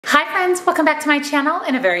Hi friends, welcome back to my channel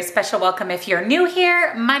and a very special welcome if you're new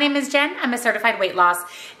here. My name is Jen. I'm a certified weight loss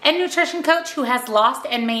and nutrition coach who has lost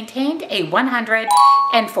and maintained a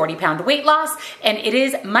 140-pound weight loss, and it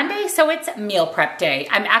is Monday, so it's meal prep day.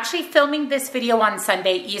 I'm actually filming this video on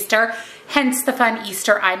Sunday, Easter, hence the fun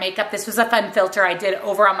Easter eye makeup. This was a fun filter I did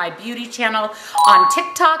over on my beauty channel on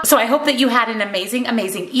TikTok. So I hope that you had an amazing,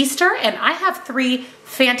 amazing Easter, and I have 3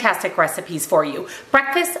 fantastic recipes for you.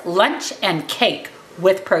 Breakfast, lunch, and cake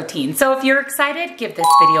with protein. So if you're excited, give this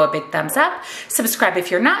video a big thumbs up. Subscribe if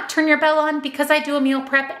you're not, turn your bell on because I do a meal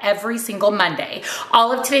prep every single Monday.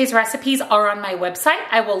 All of today's recipes are on my website.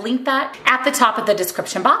 I will link that at the top of the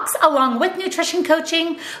description box, along with nutrition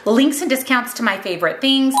coaching, links and discounts to my favorite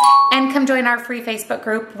things, and come join our free Facebook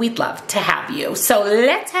group. We'd love to have you. So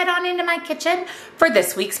let's head on into my kitchen for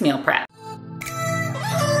this week's meal prep.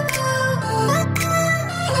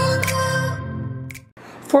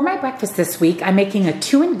 For my breakfast this week, I'm making a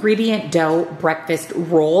 2-ingredient dough breakfast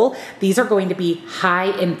roll. These are going to be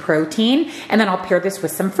high in protein, and then I'll pair this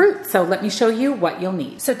with some fruit. So let me show you what you'll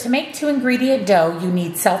need. So to make 2-ingredient dough, you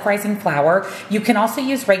need self-rising flour. You can also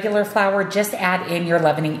use regular flour, just add in your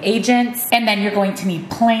leavening agents. And then you're going to need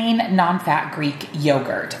plain, non-fat Greek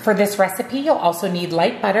yogurt. For this recipe, you'll also need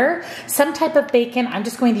light butter, some type of bacon. I'm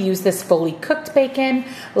just going to use this fully cooked bacon,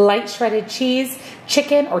 light shredded cheese,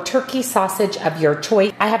 chicken or turkey sausage of your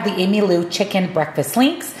choice. I have the Amy Lou chicken breakfast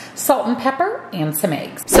links, salt and pepper, and some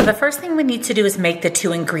eggs. So the first thing we need to do is make the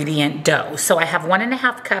 2-ingredient dough. So I have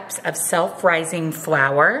 1.5 cups of self-rising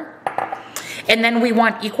flour. And then we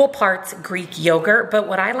want equal parts Greek yogurt, but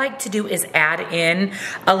what I like to do is add in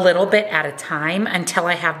a little bit at a time until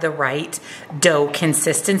I have the right dough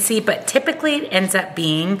consistency, but typically it ends up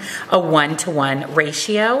being a 1-to-1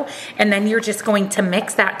 ratio, and then you're just going to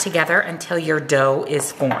mix that together until your dough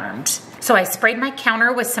is formed. So I sprayed my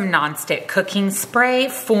counter with some nonstick cooking spray,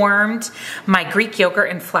 formed my Greek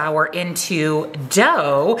yogurt and flour into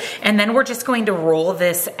dough, and then we're just going to roll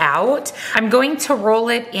this out. I'm going to roll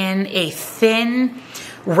it in a thin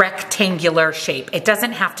rectangular shape. It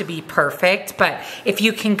doesn't have to be perfect, but if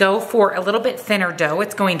you can go for a little bit thinner dough,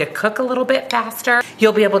 it's going to cook a little bit faster.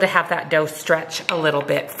 You'll be able to have that dough stretch a little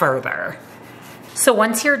bit further. So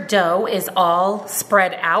once your dough is all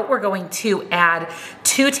spread out, we're going to add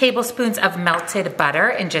 2 tablespoons of melted butter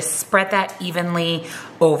and just spread that evenly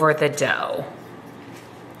over the dough.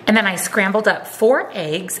 And then I scrambled up 4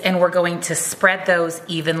 eggs, and we're going to spread those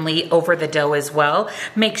evenly over the dough as well.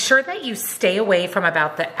 Make sure that you stay away from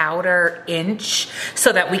about the outer inch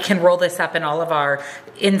so that we can roll this up and all of our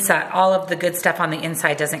inside, all of the good stuff on the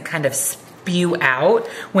inside doesn't kind of spew out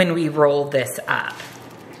when we roll this up.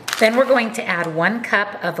 Then we're going to add 1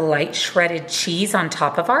 cup of light shredded cheese on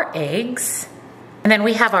top of our eggs. And then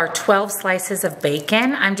we have our 12 slices of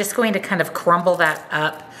bacon. I'm just going to kind of crumble that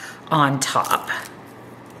up on top.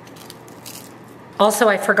 Also,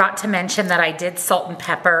 I forgot to mention that I did salt and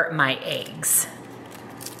pepper my eggs.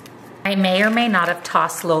 I may or may not have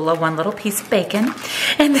tossed Lola 1 little piece of bacon.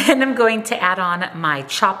 And then I'm going to add on my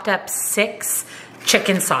chopped up 6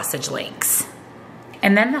 chicken sausage links.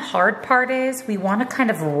 And then the hard part is we want to kind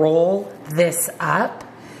of roll this up.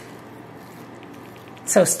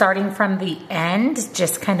 So starting from the end,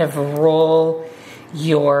 just kind of roll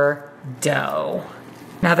your dough.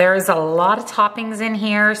 Now there is a lot of toppings in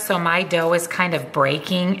here, so my dough is kind of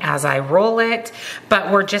breaking as I roll it,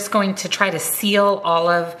 but we're just going to try to seal all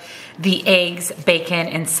of the eggs, bacon,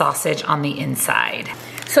 and sausage on the inside.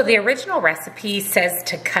 So the original recipe says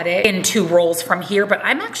to cut it into rolls from here, but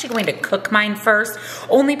I'm actually going to cook mine first,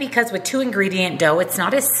 only because with 2-ingredient dough, it's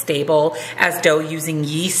not as stable as dough using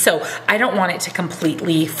yeast, so I don't want it to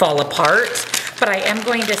completely fall apart. But I am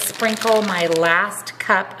going to sprinkle my last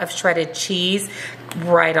cup of shredded cheese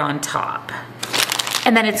right on top.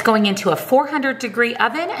 And then it's going into a 400-degree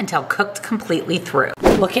oven until cooked completely through.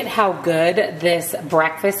 Look at how good this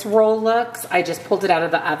breakfast roll looks. I just pulled it out of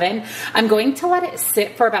the oven. I'm going to let it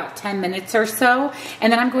sit for about 10 minutes or so,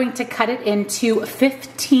 and then I'm going to cut it into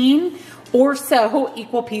 15 or so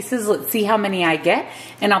equal pieces. Let's see how many I get,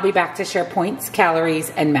 and I'll be back to share points, calories,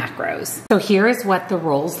 and macros. So here is what the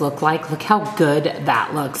rolls look like. Look how good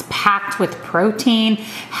that looks. Packed with protein,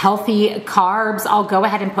 healthy carbs. I'll go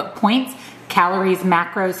ahead and put points, calories,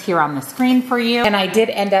 macros here on the screen for you. And I did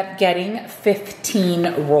end up getting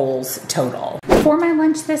 15 rolls total. For my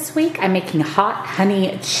lunch this week, I'm making hot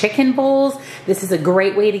honey chicken bowls. This is a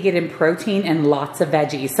great way to get in protein and lots of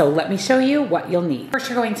veggies. So let me show you what you'll need. First,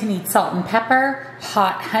 you're going to need salt and pepper,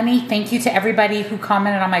 hot honey. Thank you to everybody who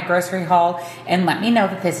commented on my grocery haul and let me know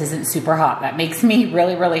that this isn't super hot. That makes me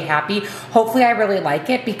really, really happy. Hopefully I really like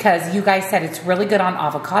it because you guys said it's really good on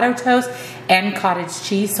avocado toast and cottage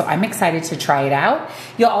cheese. So I'm excited to try it out.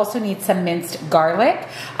 You'll also need some minced garlic.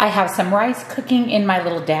 I have some rice cooking in my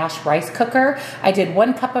little Dash rice cooker. I did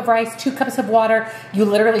 1 cup of rice, 2 cups of water. You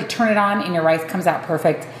literally turn it on and your rice comes out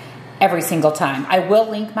perfect every single time. I will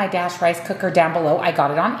link my Dash rice cooker down below. I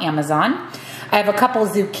got it on Amazon. I have a couple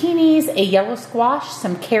zucchinis, a yellow squash,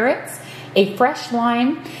 some carrots, a fresh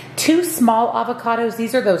lime, 2 small avocados.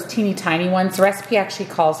 These are those teeny tiny ones. The recipe actually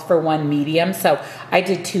calls for 1 medium, so I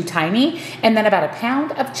did 2 tiny. And then about 1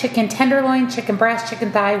 pound of chicken tenderloin, chicken breast,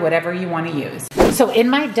 chicken thigh, whatever you want to use. So in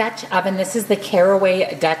my Dutch oven, this is the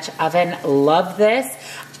Caraway Dutch oven. Love this.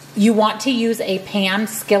 You want to use a pan,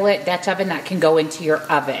 skillet, Dutch oven that can go into your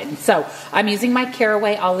oven. So I'm using my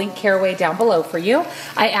Caraway. I'll link Caraway down below for you.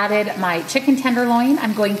 I added my chicken tenderloins.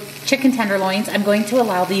 I'm going to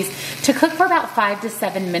allow these to cook for about 5 to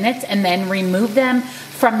 7 minutes and then remove them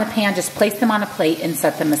from the pan. Just place them on a plate and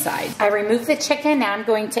set them aside. I removed the chicken. Now I'm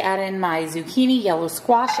going to add in my zucchini, yellow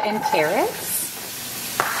squash, and carrots.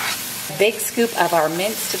 A big scoop of our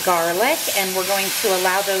minced garlic, and we're going to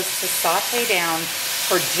allow those to saute down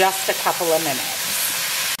for just a couple of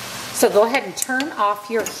minutes. So go ahead and turn off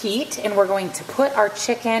your heat, and we're going to put our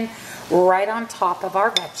chicken right on top of our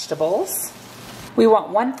vegetables. We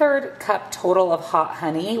want 1/3 cup total of hot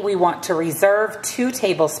honey. We want to reserve 2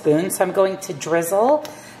 tablespoons. So I'm going to drizzle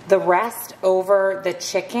the rest over the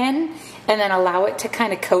chicken and then allow it to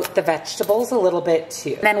kind of coat the vegetables a little bit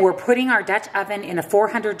too. Then we're putting our Dutch oven in a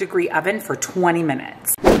 400-degree oven for 20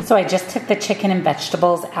 minutes. So I just took the chicken and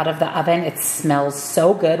vegetables out of the oven. It smells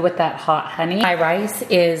so good with that hot honey. My rice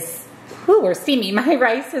is, we're steamy. My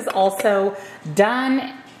rice is also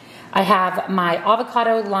done. I have my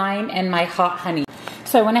avocado, lime, and my hot honey.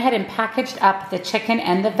 So I went ahead and packaged up the chicken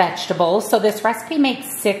and the vegetables. So this recipe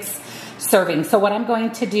makes 6 servings. So what I'm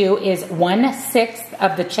going to do is 1/6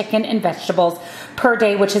 of the chicken and vegetables per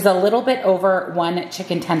day, which is a little bit over 1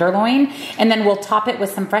 chicken tenderloin. And then we'll top it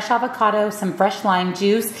with some fresh avocado, some fresh lime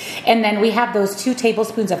juice. And then we have those 2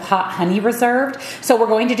 tablespoons of hot honey reserved. So we're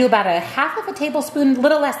going to do about 1/2 tablespoon,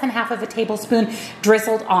 little less than 1/2 tablespoon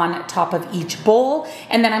drizzled on top of each bowl.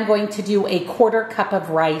 And then I'm going to do a 1/4 cup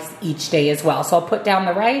of rice each day as well. So I'll put down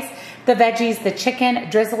the rice, the veggies, the chicken,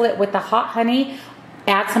 drizzle it with the hot honey,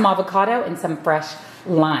 add some avocado and some fresh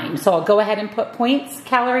lime. So I'll go ahead and put points,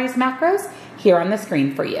 calories, macros here on the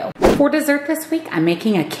screen for you. For dessert this week, I'm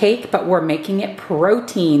making a cake, but we're making it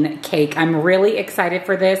protein cake. I'm really excited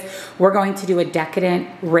for this. We're going to do a decadent,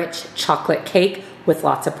 rich chocolate cake with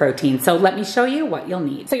lots of protein. So let me show you what you'll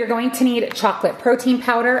need. So you're going to need chocolate protein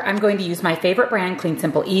powder. I'm going to use my favorite brand, Clean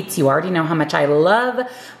Simple Eats. You already know how much I love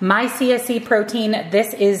my CSE protein.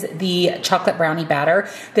 This is the chocolate brownie batter.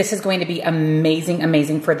 This is going to be amazing,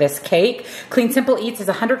 amazing for this cake. Clean Simple Eats is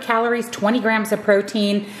 100 calories, 20 grams of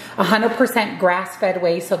protein, 100% grass-fed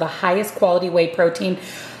whey, so the highest quality whey protein.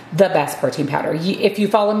 The best protein powder. If you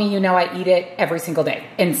follow me, you know I eat it every single day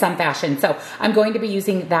in some fashion. So I'm going to be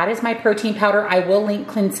using that as my protein powder. I will link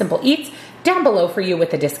Clean Simple Eats down below for you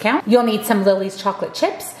with a discount. You'll need some Lily's chocolate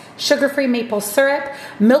chips, sugar-free maple syrup,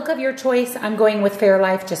 milk of your choice. I'm going with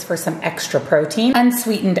Fairlife just for some extra protein.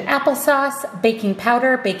 Unsweetened applesauce, baking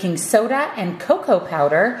powder, baking soda, and cocoa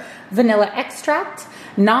powder, vanilla extract,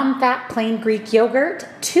 non-fat plain Greek yogurt,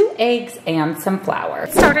 2 eggs, and some flour.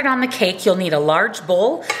 Started on the cake, you'll need a large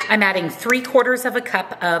bowl. I'm adding 3/4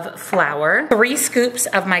 cup of flour, 3 scoops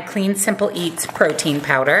of my Clean Simple Eats protein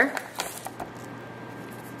powder,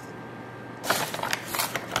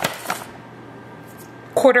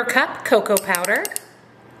 1/4 cup cocoa powder,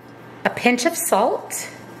 a pinch of salt,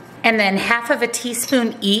 and then 1/2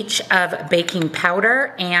 teaspoon each of baking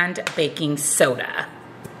powder and baking soda.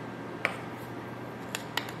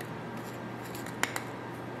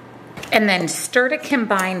 And then stir to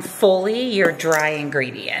combine fully your dry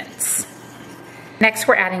ingredients. Next,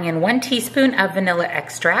 we're adding in 1 teaspoon of vanilla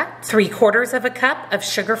extract, 3/4 cup of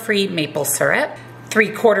sugar-free maple syrup,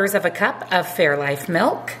 3/4 cup of Fairlife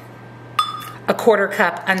milk, a 1/4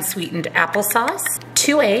 cup unsweetened applesauce,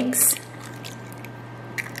 2 eggs,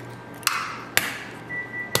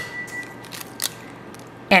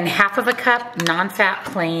 and 1/2 cup non-fat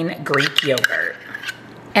plain Greek yogurt.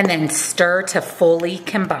 And then stir to fully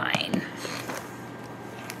combine.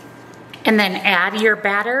 And then add your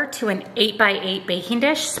batter to an 8x8 baking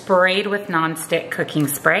dish sprayed with nonstick cooking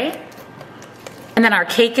spray. And And then our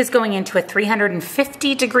cake is going into a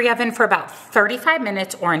 350-degree oven for about 35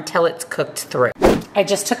 minutes or until it's cooked through. I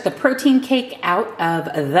just took the protein cake out of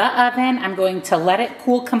the oven. I'm going to let it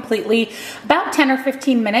cool completely, about 10 or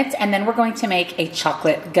 15 minutes, and then we're going to make a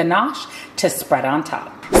chocolate ganache to spread on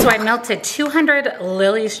top. So I melted 200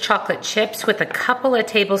 Lily's chocolate chips with a couple of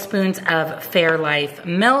tablespoons of Fairlife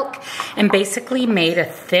milk and basically made a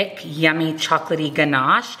thick, yummy, chocolatey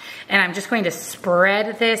ganache. And I'm just going to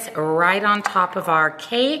spread this right on top of our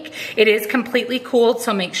cake. It is completely cooled,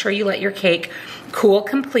 so make sure you let your cake cool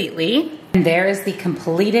completely. And there is the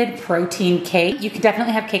completed protein cake. You can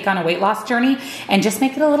definitely have cake on a weight loss journey and just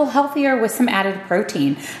make it a little healthier with some added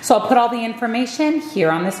protein. So I'll put all the information here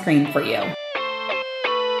on the screen for you.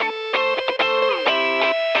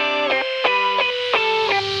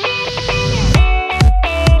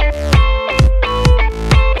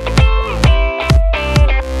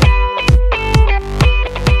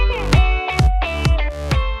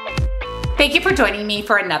 Thank you for joining me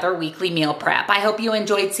for another weekly meal prep. I hope you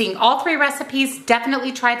enjoyed seeing all 3 recipes.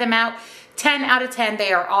 Definitely try them out. 10 out of 10,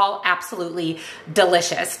 they are all absolutely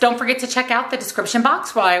delicious. Don't forget to check out the description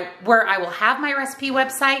box where I will have my recipe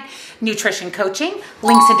website, nutrition coaching,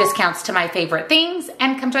 links and discounts to my favorite things,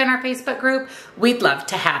 and come join our Facebook group. We'd love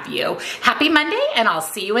to have you. Happy Monday, and I'll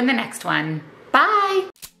see you in the next one. Bye.